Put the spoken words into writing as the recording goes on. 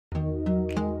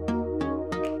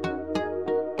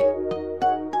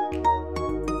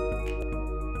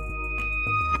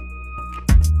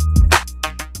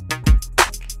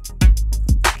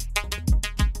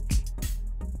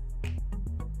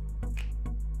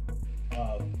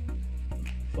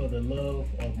for the love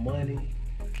of money.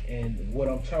 And what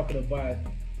I'm talking about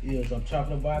is I'm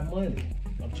talking about money.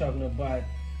 I'm talking about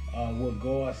what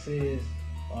God says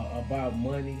about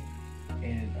money,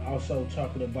 and also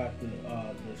talking about the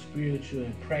spiritual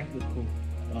and practical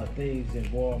things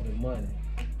involved in money.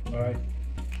 All right,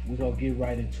 we're gonna get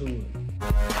right into it.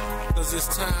 Cause it's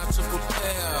time to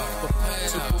prepare.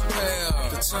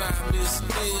 The time is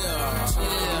near.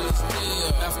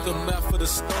 Aftermath of the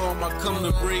storm, I come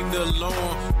to bring the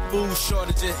alarm. Food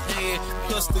shortage at hand,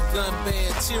 plus the gun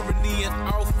ban, tyranny in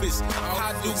office.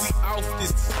 How do we off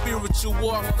this spiritual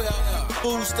warfare?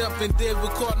 Food stamp and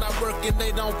debit card not working,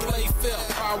 they don't play fair.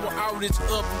 Power outage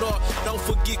up north, don't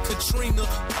forget Katrina.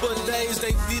 For days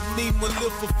they didn't even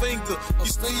lift a finger. You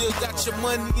still got your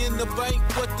money in the bank,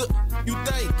 what the you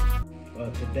think?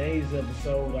 Today's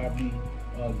episode, I'll be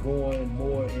going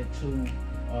more into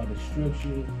the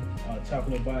scripture,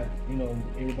 talking about,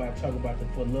 everybody talk about the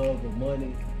for love of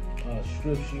money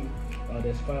scripture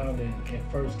that's found in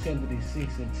 1 Timothy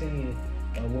 6 and 10.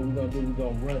 What we're going to do, we're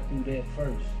going to run through that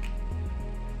first.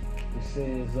 It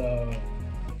says,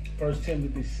 1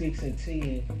 Timothy 6 and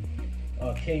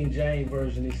 10, King James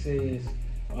Version, it says,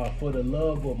 for the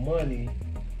love of money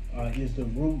is the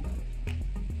root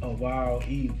of all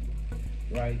evil,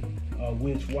 right?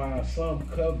 Which while some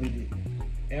coveted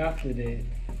after that,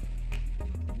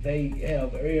 they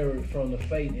have erred from the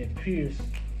faith and pierced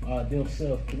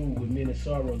themselves through with many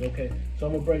sorrows. Okay, so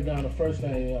I'm gonna break down the first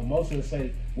thing. Most of them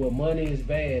say, well, money is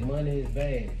bad, money is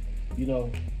bad.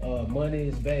 Money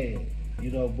is bad.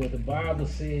 But the Bible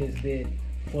says that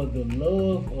for the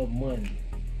love of money,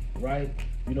 right?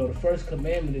 The first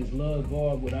commandment is love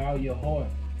God with all your heart,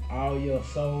 all your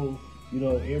soul,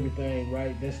 everything,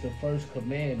 right? That's the first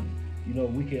commandment.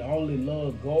 We can only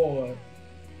love God,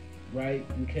 right?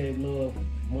 We can't love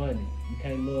money. We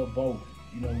can't love both.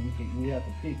 We have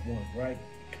to pick one, right?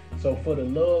 So for the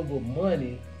love of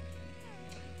money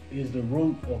is the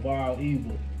root of all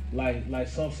evil. Like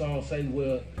some songs say,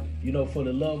 well, for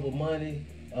the love of money,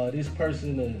 this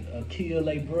person kill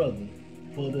their brother.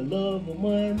 For the love of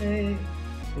money,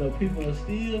 people are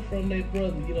steal from their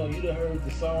brother. You done heard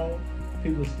the song.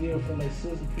 People steal from their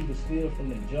sister. People steal from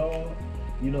their job.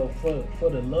 For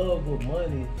the love of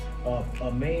money,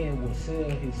 a man will sell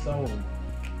his soul.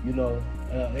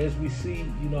 As we see,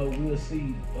 we'll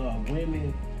see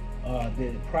women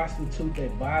that prostitute their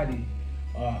body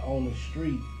on the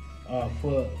street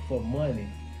for money.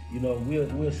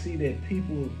 We'll see that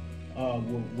people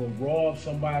will rob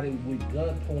somebody with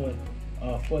gunpoint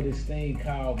for this thing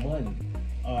called money,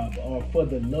 or for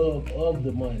the love of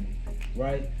the money,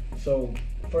 right? So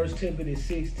 1 Timothy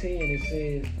 6:10, it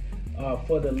says,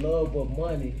 for the love of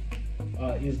money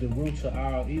is the root to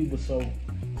all evil. So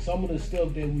some of the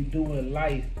stuff that we do in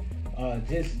life,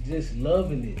 just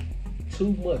loving it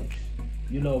too much,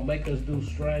 make us do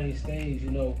strange things,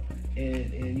 and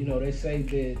they say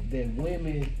that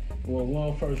women, when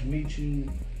one first meet you,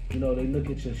 they look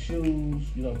at your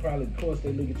shoes, probably, of course,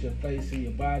 they look at your face and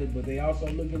your body, but they also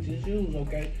look at your shoes,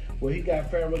 okay? Well, he got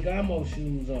Ferragamo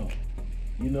shoes on.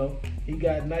 He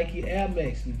got Nike Air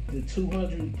Max, the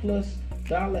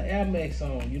 $200+ Air Max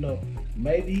on.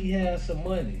 Maybe he has some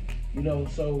money.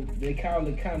 So they call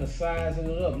it kind of sizing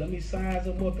it up. Let me size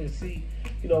him up and see,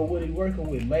 what he working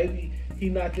with. Maybe he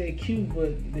not that cute,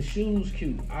 but the shoes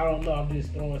cute. I don't know. I'm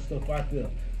just throwing stuff out there.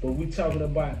 But we talking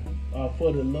about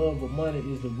for the love of money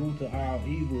is the root of all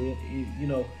evil.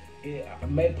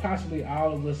 May possibly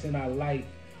all of us in our life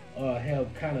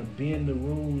have kind of bend the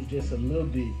rules just a little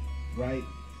bit, right?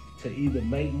 To either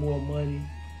make more money,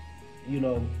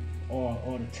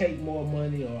 or to take more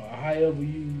money, or however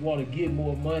you want to get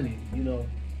more money,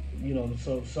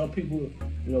 So some people,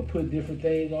 put different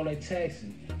things on their taxes.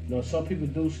 Some people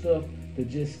do stuff to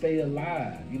just stay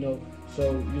alive,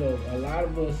 So, a lot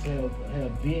of us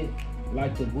have bent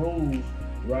like the rules,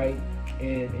 right?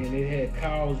 And it had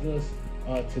caused us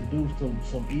to do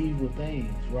some evil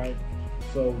things, right?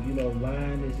 So,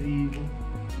 lying is evil.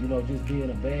 Just being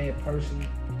a bad person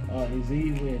is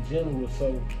evil in general.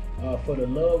 So, for the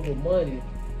love of money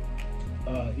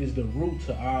is the root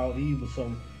to all evil.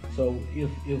 So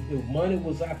if money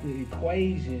was out the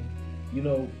equation,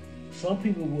 some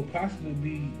people would possibly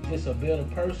be just a better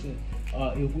person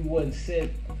if we wasn't set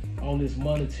on this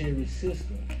monetary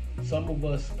system. Some of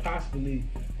us possibly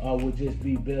would just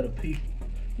be better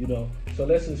people. So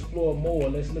let's explore more.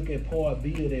 Let's look at part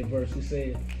B of that verse. It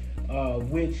says,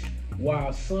 which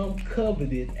while some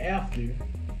coveted after,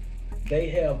 they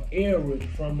have erred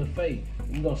from the faith.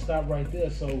 We're going to stop right there.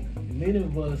 So many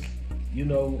of us,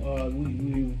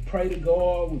 we pray to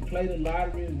God, we play the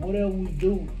lottery, whatever we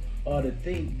do, to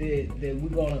think that we're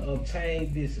gonna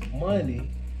obtain this money,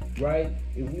 right?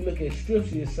 If we look at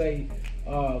scripture and say,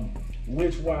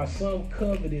 which while some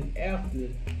coveted after,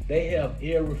 they have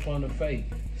erred from the faith.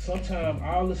 Sometimes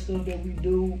all the stuff that we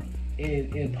do,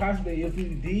 and possibly if we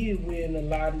did win the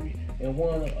lottery and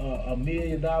won $1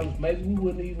 million, maybe we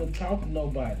wouldn't even talk to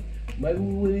nobody. Maybe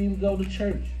we wouldn't even go to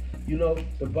church. You know,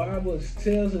 the Bible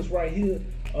tells us right here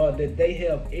that they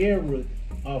have erred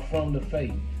from the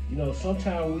faith. You know,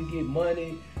 sometimes we get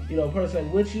money. You know, a person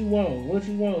say, what you want? What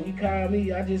you want? You call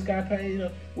me, I just got paid. You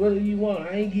know, what do you want?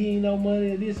 I ain't getting no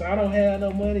money in this. I don't have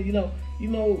no money. You know,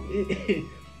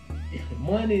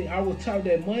 money, I was taught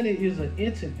that money is an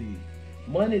entity.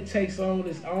 Money takes on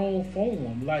its own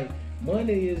form. Like,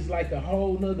 money is like a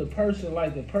whole nother person.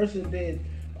 Like, the person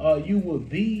that you would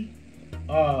be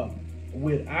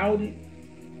without it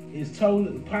is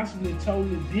possibly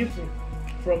totally different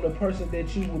from the person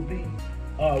that you would be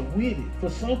with it. For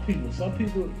some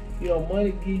people, you know,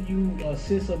 money give you a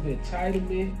sense of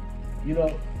entitlement. You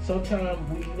know, sometimes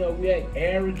we act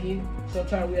arrogant.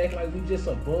 Sometimes we act like we just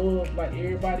above like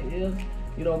everybody else.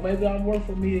 You know, maybe I'm worth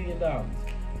 $1 million.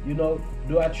 You know,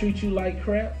 do I treat you like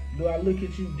crap? Do I look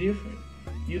at you different?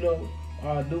 You know,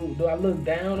 do I look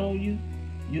down on you?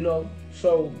 You know,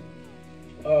 so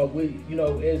we, you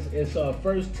know, as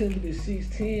 1 Timothy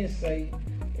 6:10 say,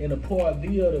 in a part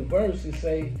B of the verse, it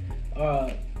say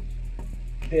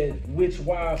that which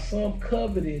while some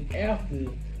coveted after,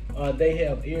 they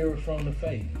have erred from the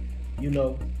faith. You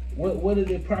know, what did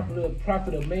it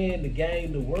profit a man to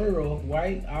gain the world,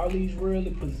 right? All these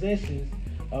worldly possessions,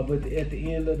 but at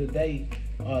the end of the day,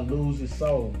 lose his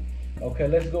soul. Okay,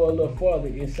 let's go a little further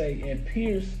and say, and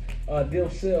pierce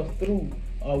themselves through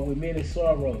with many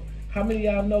sorrows. How many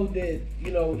of y'all know that,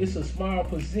 you know, it's a small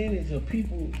percentage of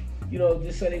people, you know,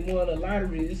 just say they won a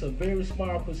lottery, it's a very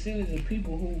small percentage of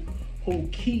people who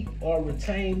keep or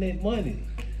retain that money.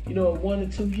 You know, 1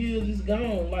 to 2 years it's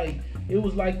gone. Like, it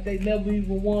was like they never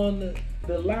even won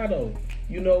the lotto,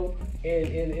 you know.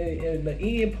 And the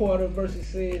end part of the verse, it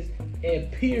says,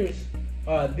 and pierce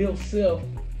themselves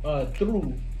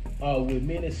through with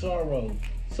many sorrows.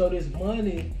 So this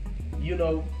money, you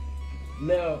know,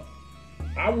 now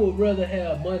I would rather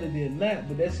have money than not,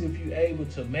 but that's if you're able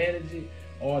to manage it,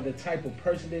 or the type of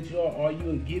person that you are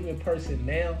you a giving person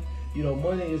now? You know,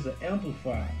 money is an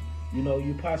amplifier. You know,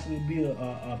 you possibly be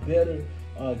a better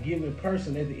giving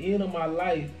person. At the end of my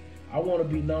life, I want to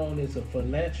be known as a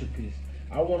philanthropist.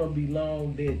 I want to be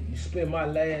known that you spend my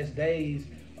last days,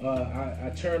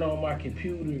 I turn on my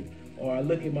computer or I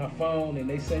look at my phone and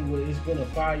they say, well, it's been a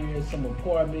fire in some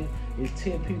apartment. It's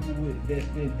 10 people that's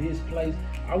been displaced.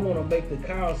 I want to make the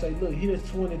call, say, look, here's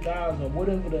 20,000 or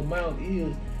whatever the amount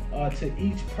is to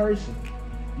each person,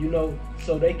 you know,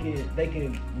 so they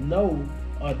can know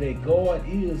that God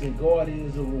is, and God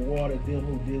is a reward of them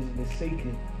who diligently seek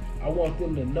Him. I want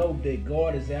them to know that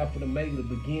God is Alpha and Omega, the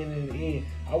beginning and the end.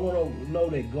 I want to know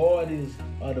that God is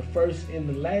the first and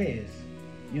the last.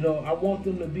 You know, I want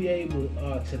them to be able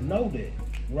to know that,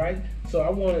 right? So I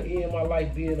want to end my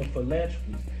life being a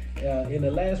philanthropist. In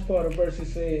the last part of the verse, it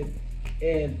said,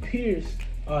 and pierce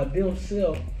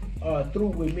themselves through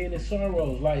with many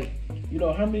sorrows. Like, you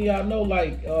know, how many of y'all know,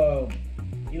 like,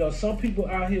 you know, some people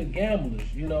out here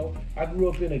gamblers. You know, I grew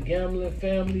up in a gambling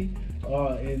family,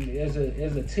 and as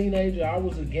a teenager, I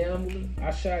was a gambler.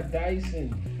 I shot dice,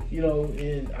 and you know,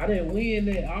 and I didn't win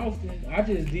that often. I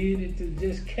just did it to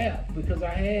just cap because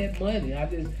I had money. I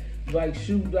just like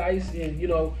shoot dice, and you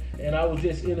know, and I was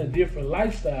just in a different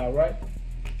lifestyle, right?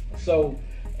 So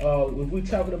if we're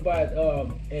talking about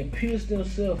and pierce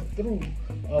themselves through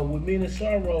with many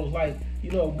sorrows, like,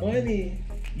 you know, money,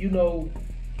 you know,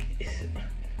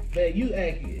 man, you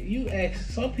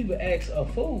ask, some people act a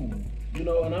fool, you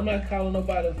know, and I'm not calling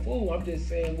nobody a fool, I'm just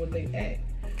saying what they act.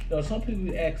 You know, some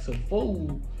people act a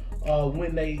fool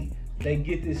when they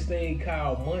get this thing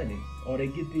called money, or they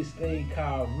get this thing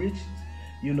called riches,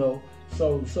 you know.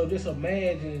 So just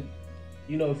imagine,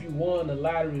 you know, if you won the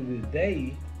lottery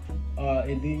today,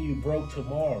 and then you broke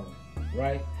tomorrow,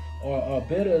 right? Or a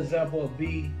better example would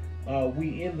be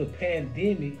we in the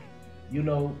pandemic, you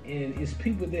know, and it's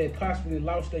people that possibly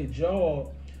lost their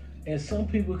job, and some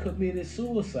people committed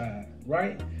suicide,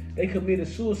 right? They committed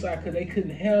suicide because they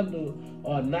couldn't handle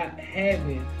not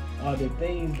having the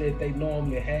things that they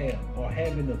normally have, or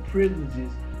having the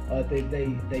privileges that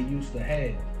they used to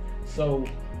have. So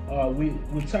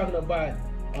we're talking about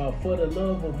for the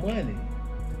love of money,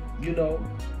 you know.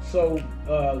 So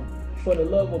for the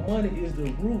love of money is the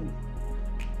root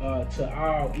to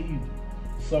all evil.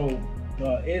 So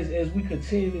as we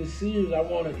continue this series, I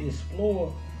want to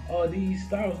explore these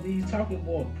thoughts, these talking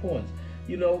points.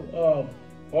 You know,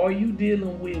 are you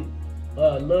dealing with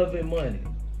love and money?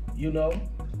 You know,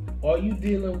 are you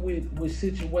dealing with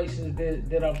situations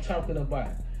that I'm talking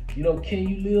about? You know, can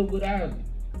you live without it?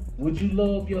 Would you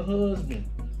love your husband,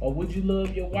 or would you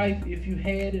love your wife if you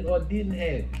had it or didn't have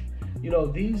it? You know,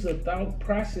 these are thought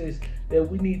process that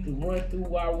we need to run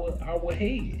through our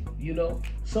head. You know,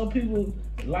 some people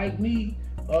like me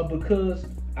because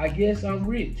I guess I'm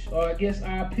rich, or I guess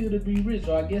I appear to be rich,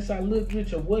 or I guess I look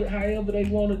rich, or however they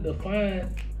want to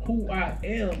define who I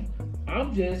am.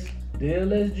 I'm just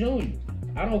Dale S. Jr.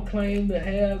 I don't claim to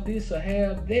have this or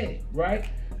have that, right?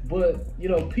 But, you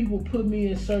know, people put me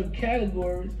in certain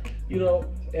categories, you know,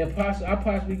 and I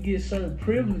possibly get certain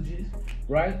privileges,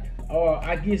 right? Or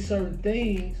I get certain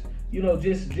things, you know,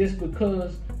 just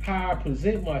because how I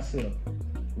present myself,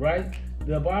 right?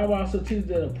 The Bible also teaches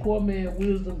that a poor man's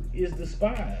wisdom is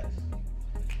despised.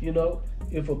 You know,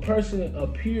 if a person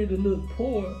appears to look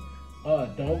poor,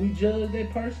 don't we judge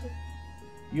that person?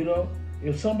 You know,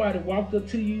 if somebody walked up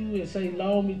to you and say,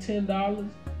 loan me $10,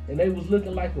 and they was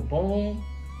looking like a bum,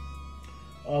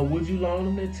 would you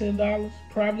loan them that $10?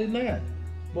 Probably not.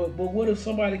 But what if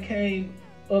somebody came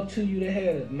up to you that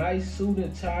had a nice suit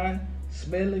and tie,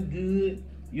 smelling good,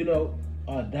 you know,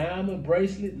 a diamond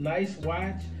bracelet, nice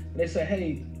watch, and they say,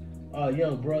 hey,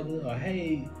 young brother, or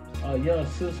hey, young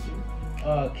sister,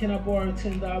 can I borrow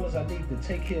 $10? I need to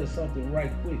take care of something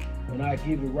right quick, and I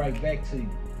give it right back to you.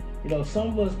 You know,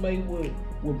 some of us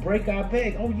would break our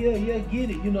back. Oh yeah,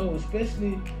 get it. You know,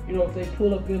 especially, you know, if they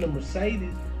pull up in a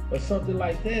Mercedes or something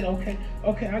like that. Okay,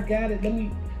 I got it.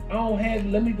 I don't have it.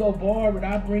 Let me go borrow it.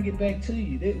 I'll bring it back to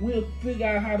you. We'll figure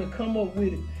out how to come up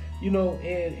with it. You know,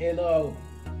 and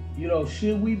you know,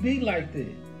 should we be like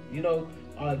that? You know,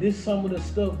 this is some of the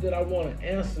stuff that I want to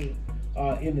answer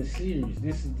in the series.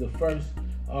 This is the first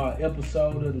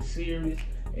episode of the series,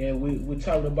 and we're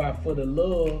talking about for the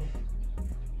love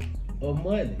of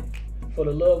money. For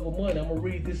the love of money. I'm going to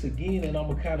read this again, and I'm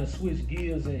going to kind of switch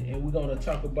gears, and we're going to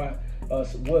talk about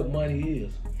what money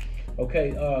is.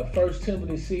 Okay, 1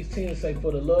 Timothy 6:10 say,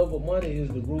 for the love of money is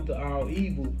the root of all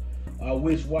evil,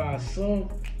 which while some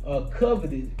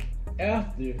coveted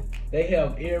after, they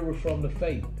have erred from the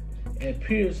faith, and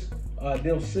pierced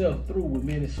themselves through with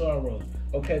many sorrows.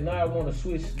 Okay, now I want to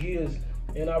switch gears,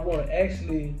 and I want to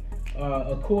actually,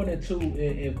 according to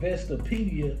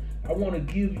Investopedia, I want to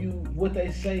give you what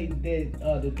they say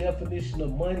that the definition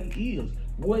of money is.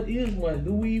 What is money?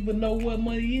 Do we even know what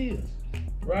money is?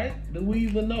 Right? Do we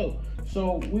even know?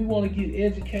 So we want to get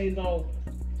educated on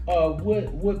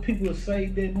what people say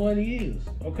that money is.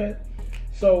 Okay?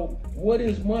 So what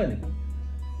is money?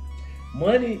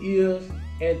 Money is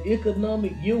an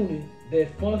economic unit that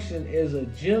functions as a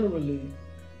generally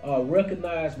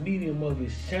recognized medium of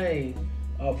exchange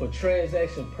for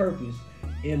transaction purpose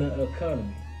in an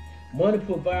economy. Money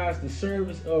provides the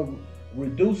service of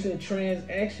reducing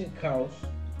transaction costs,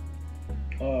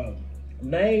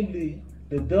 namely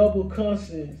the double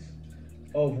constants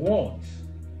of wants.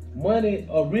 Money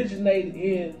originated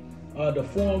in the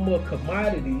form of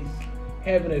commodities,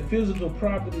 having a physical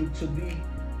property to be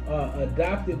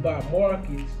adopted by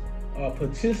markets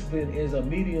participant as a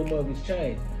medium of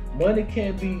exchange. Money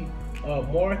can be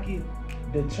market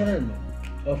determined,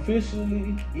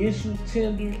 officially issued,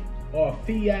 tender, or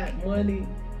fiat money,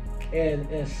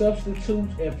 and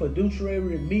substitutes and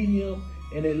fiduciary medium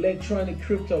and electronic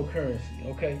cryptocurrency.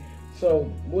 Okay, so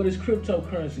what is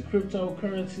cryptocurrency?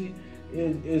 Cryptocurrency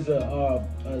is a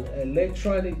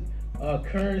electronic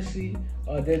currency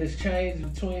that is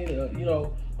changed between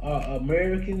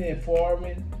American and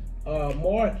foreign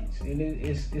markets, and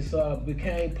it's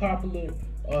became popular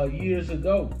years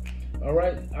ago. All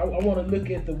right, I want to look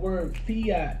at the word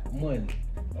fiat money.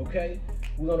 Okay,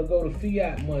 we're gonna go to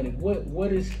fiat money.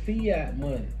 What is fiat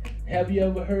money? Have you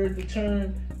ever heard the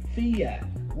term fiat?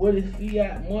 What is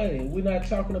fiat money? We're not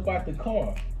talking about the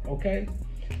car. Okay,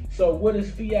 so what is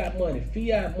fiat money?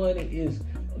 Fiat money is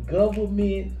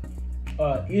government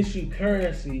issued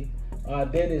currency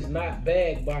that is not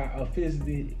backed by a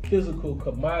physical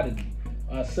commodity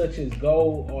such as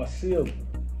gold or silver.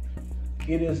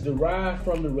 It is derived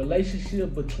from the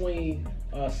relationship between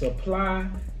supply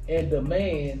and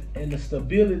demand and the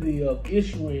stability of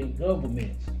issuing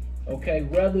governments. Okay,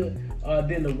 rather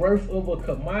than the worth of a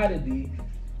commodity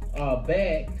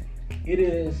backed, it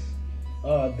is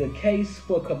the case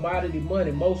for commodity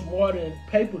money. Most modern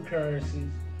paper currencies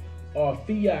are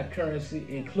fiat currency,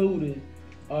 including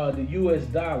the US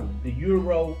dollar, the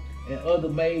euro, and other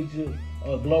major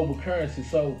global currencies.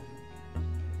 So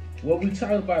what we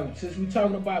talking about, since we're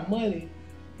talking about money,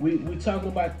 we're talking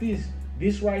about this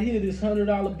right here, this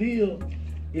 $100 bill.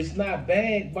 it's not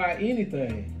bagged by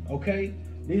anything. Okay,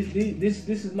 this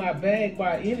is not bagged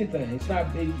by anything. It's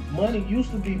not. Money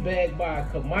used to be bagged by a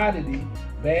commodity,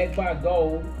 bagged by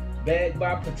gold, bagged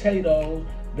by potatoes,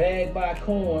 bagged by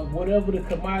corn, whatever the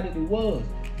commodity was.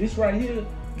 This right here,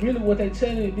 really what they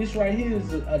telling you, this right here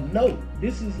is a note.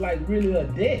 This is like really a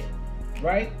debt,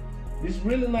 right? This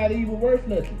really not even worth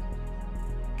nothing.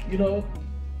 You know,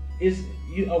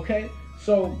 okay?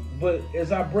 So, but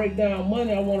as I break down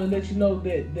money, I want to let you know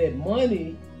that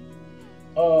money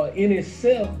in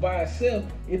itself, by itself,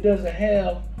 it doesn't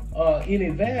have any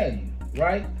value,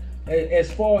 right?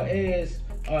 As far as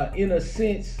in a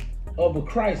sense of a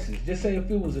crisis. Just say if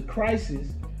it was a crisis,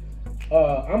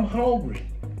 I'm hungry.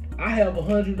 I have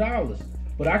 $100,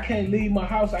 but I can't leave my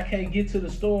house. I can't get to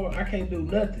the store. I can't do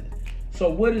nothing. So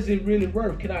what is it really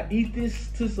worth? Can I eat this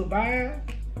to survive?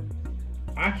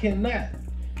 I cannot.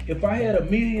 If I had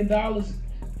 $1 million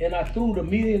and I threw the $1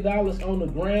 million on the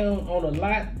ground on a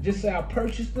lot, just say I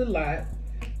purchased the lot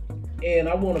and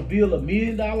I want to build $1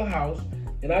 million house,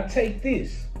 and I take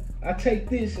this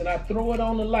and I throw it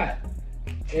on the lot,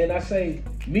 and I say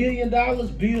 $1 million,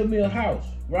 build me a house,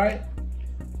 right?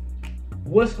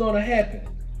 What's gonna happen?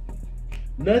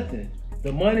 Nothing.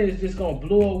 The money is just gonna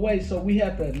blow away. So we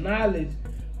have to acknowledge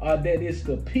that it's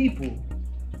the people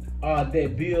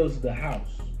that builds the house.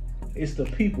 It's the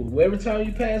people. Every time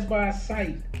you pass by a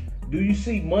site, do you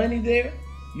see money there?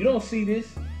 You don't see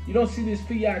this. You don't see this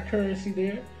fiat currency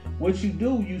there. What you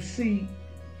do, you see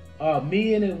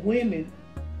men and women,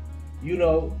 you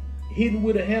know, hitting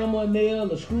with a hammer, a nail,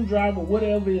 a screwdriver,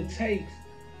 whatever it takes.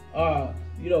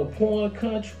 You know, pouring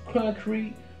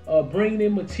concrete, bringing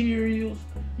in materials.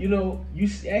 You know, you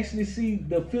actually see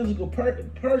the physical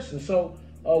person. So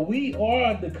we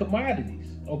are the commodities,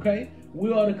 okay?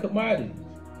 We are the commodities,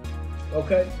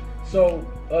 okay? So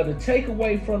the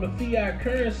takeaway from the fiat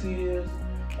currency is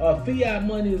fiat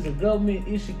money is a government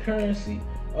issued currency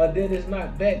that is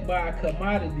not backed by a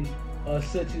commodity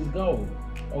such as gold,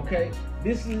 okay?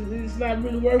 It's not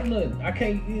really worth nothing.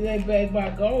 It ain't backed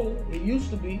by gold. It used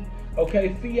to be.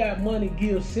 Okay, fiat money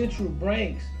gives central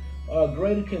banks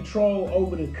greater control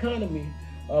over the economy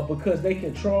because they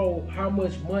control how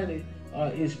much money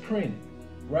is printed,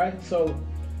 right? So,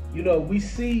 you know, we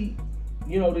see,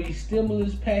 you know, the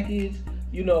stimulus package,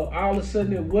 you know, all of a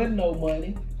sudden there wasn't no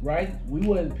money, right?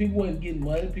 People wasn't getting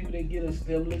money. People didn't get a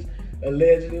stimulus.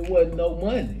 Allegedly, it wasn't no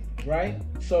money, right?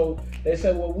 So they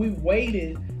said, well, we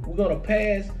waited. We're gonna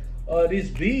pass this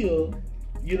bill.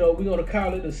 You know, we're gonna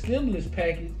call it a stimulus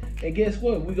package. And guess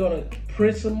what? We're gonna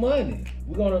print some money.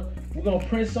 We're gonna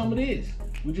print some of this.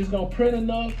 We're just gonna print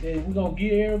enough, and we're gonna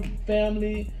give every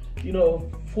family, you know,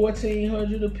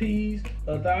 1,400 apiece,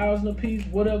 1,000 apiece,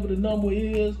 whatever the number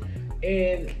is.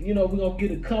 And you know, we're gonna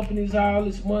give the companies all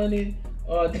this money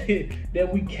that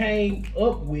we came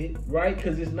up with, right?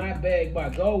 Because it's not backed by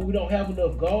gold. We don't have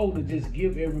enough gold to just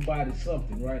give everybody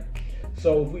something, right?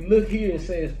 So if we look here, it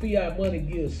says fiat money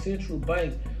gives central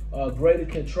banks greater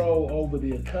control over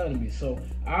the economy. So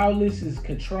all this is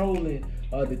controlling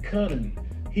the economy.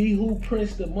 He who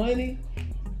prints the money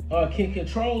can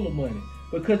control the money.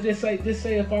 Because just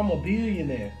say if I'm a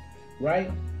billionaire, right?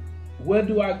 Where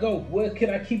do I go? Where can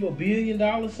I keep $1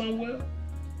 billion somewhere?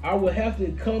 I would have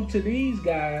to come to these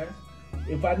guys.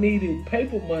 If I needed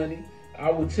paper money,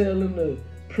 I would tell them to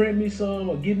print me some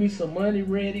or give me some money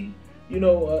ready, you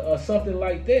know, or something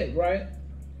like that, right?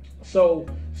 So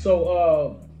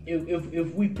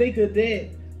if we think of that,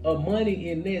 of money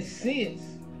in that sense,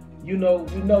 you know,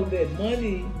 we know that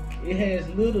money, it has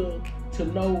little to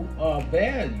no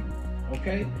value,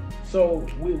 okay? So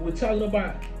we're talking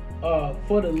about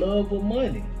for the love of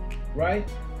money, right?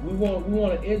 We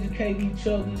want to educate each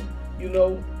other. You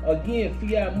know, again,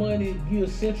 fiat money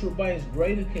gives central banks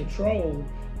greater control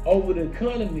over the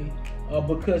economy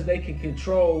because they can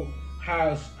control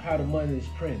how the money is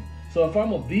printed. So if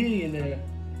I'm a billionaire,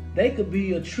 they could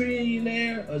be a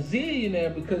trillionaire, a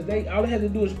zillionaire, because all they have to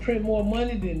do is print more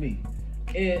money than me.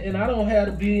 And I don't have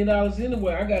 $1 billion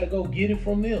anyway. I got to go get it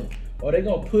from them. Or they're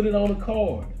going to put it on a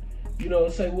card. You know,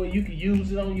 and say, well, you can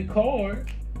use it on your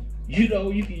card. You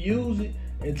know, you can use it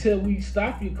until we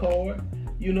stop your card.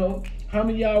 You know, how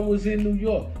many of y'all was in New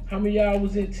York? How many of y'all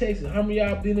was in Texas? How many of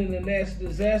y'all been in a national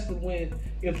disaster when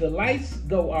if the lights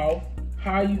go off,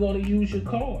 how are you going to use your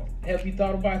card? Have you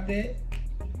thought about that?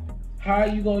 How are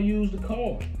you going to use the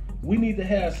card? We need to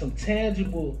have some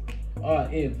tangible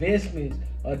investments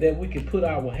that we can put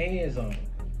our hands on.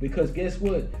 Because guess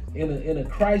what? In a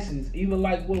crisis, even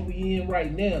like what we in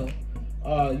right now,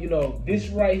 you know, this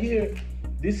right here,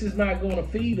 this is not going to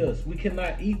feed us. We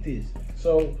cannot eat this.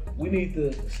 So we need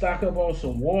to stock up on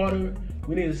some water.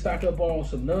 We need to stock up on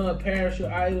some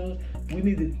non-perishable items. We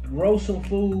need to grow some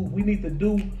food. We need to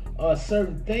do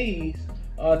certain things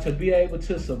to be able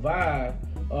to survive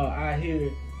out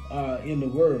here in the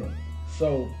world.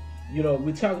 So, you know,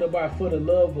 we're talking about for the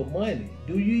love of money.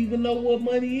 Do you even know what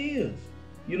money is?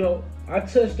 You know, I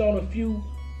touched on a few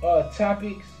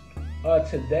topics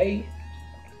today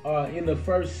in the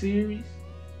first series.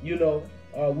 You know,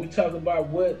 we talked about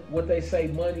what they say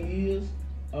money is.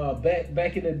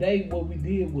 Back in the day, what we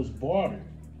did was barter.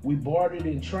 We bartered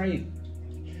and traded.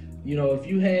 You know, if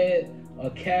you had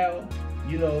a cow,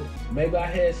 you know, maybe I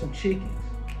had some chickens,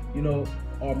 you know,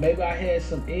 or maybe I had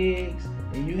some eggs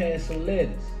and you had some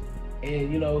lettuce.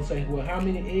 And, you know, say, well, how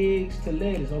many eggs to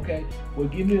lettuce? Okay, well,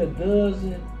 give me a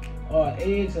dozen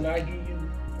eggs and I give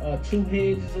you 2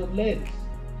 hedges of lettuce,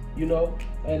 you know,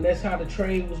 and that's how the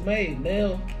trade was made.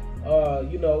 Now,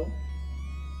 you know,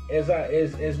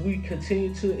 as we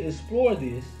continue to explore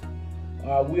this,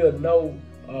 we'll know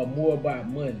more about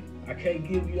money. I can't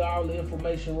give you all the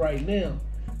information right now,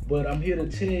 but I'm here to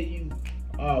tell you,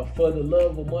 for the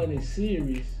Love of Money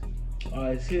series,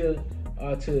 it's here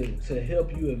to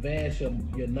help you advance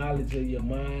your knowledge of your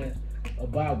mind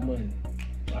about money.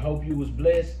 I hope you was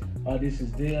blessed. This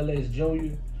is DLS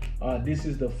Jr. This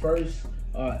is the first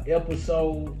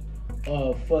episode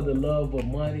for the Love of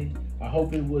Money. I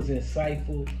hope it was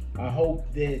insightful. I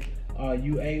hope that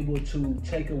you able to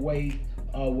take away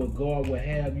what God will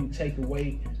have you take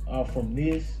away from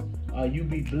this. You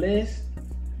be blessed,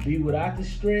 be without the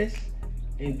stress,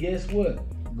 and guess what?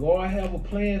 God have a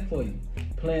plan for you.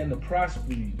 Plan to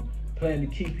prosper you. Plan to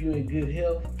keep you in good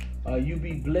health. You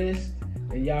be blessed,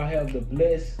 and y'all have the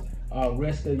blessed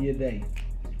rest of your day.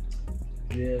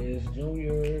 There's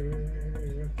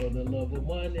Junior for the Love of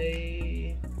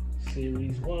Money,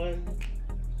 Series 1.